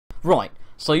Right,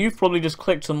 so you've probably just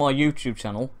clicked on my YouTube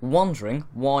channel, wondering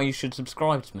why you should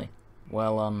subscribe to me.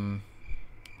 Well,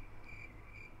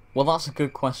 that's a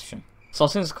good question. So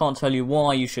since I can't tell you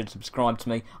why you should subscribe to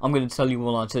me, I'm going to tell you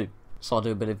what I do. So I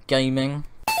do a bit of gaming.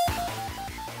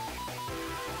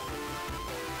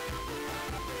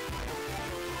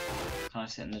 Can I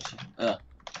sit in the chair?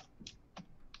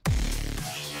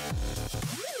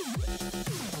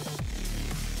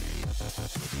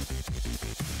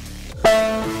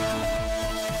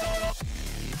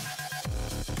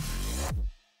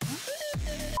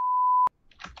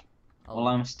 Well,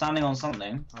 I'm standing on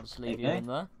something. I'll just leave you in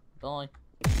there. Bye.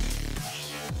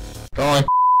 Bye.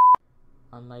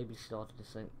 I maybe started to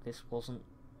think this wasn't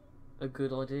a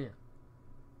good idea.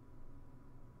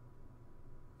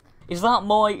 Is that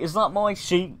my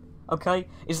sheet? Okay?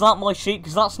 Is that my sheet?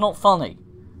 Because that's not funny.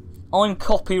 I'm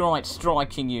copyright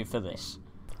striking you for this.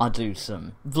 I do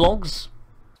some vlogs.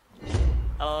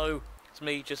 Hello, it's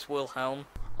me, JustWilhelm.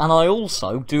 And I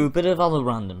also do a bit of other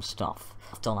random stuff.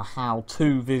 I've done a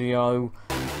how-to video.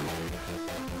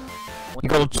 You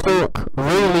gotta talk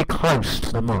really close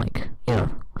to the mic, yeah.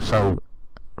 So,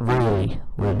 really,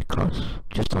 really close.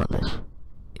 Just like this.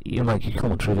 You make your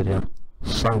commentary video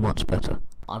so much better.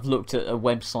 I've looked at a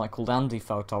website called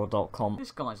andyphoto.com.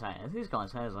 This guy's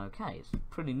hair's okay, it's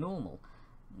pretty normal.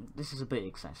 This is a bit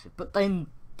excessive. But then,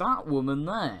 that woman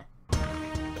there.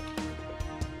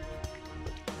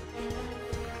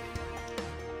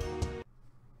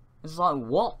 It's like,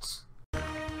 what?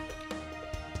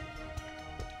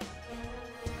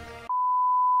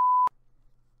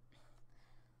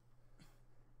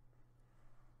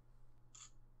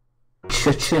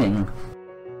 Cha-ching.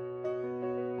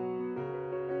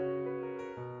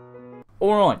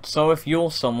 Alright, so if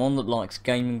you're someone that likes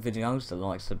gaming videos, that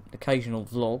likes an occasional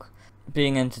vlog,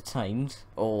 being entertained,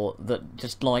 or that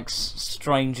just likes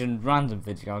strange and random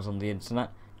videos on the internet,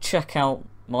 check out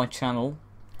my channel,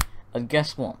 and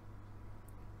guess what?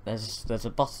 There's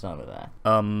a button over there.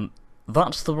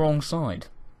 That's the wrong side.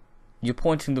 You're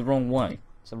pointing the wrong way.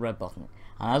 It's a red button.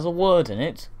 And there's a word in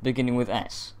it, beginning with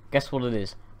S. Guess what it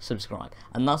is? Subscribe.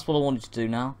 And that's what I want you to do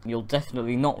now. You'll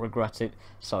definitely not regret it.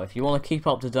 So if you want to keep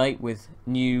up to date with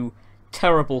new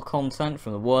terrible content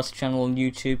from the worst channel on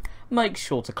YouTube, make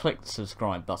sure to click the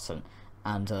subscribe button.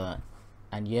 And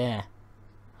yeah.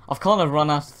 I've kind of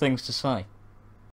run out of things to say.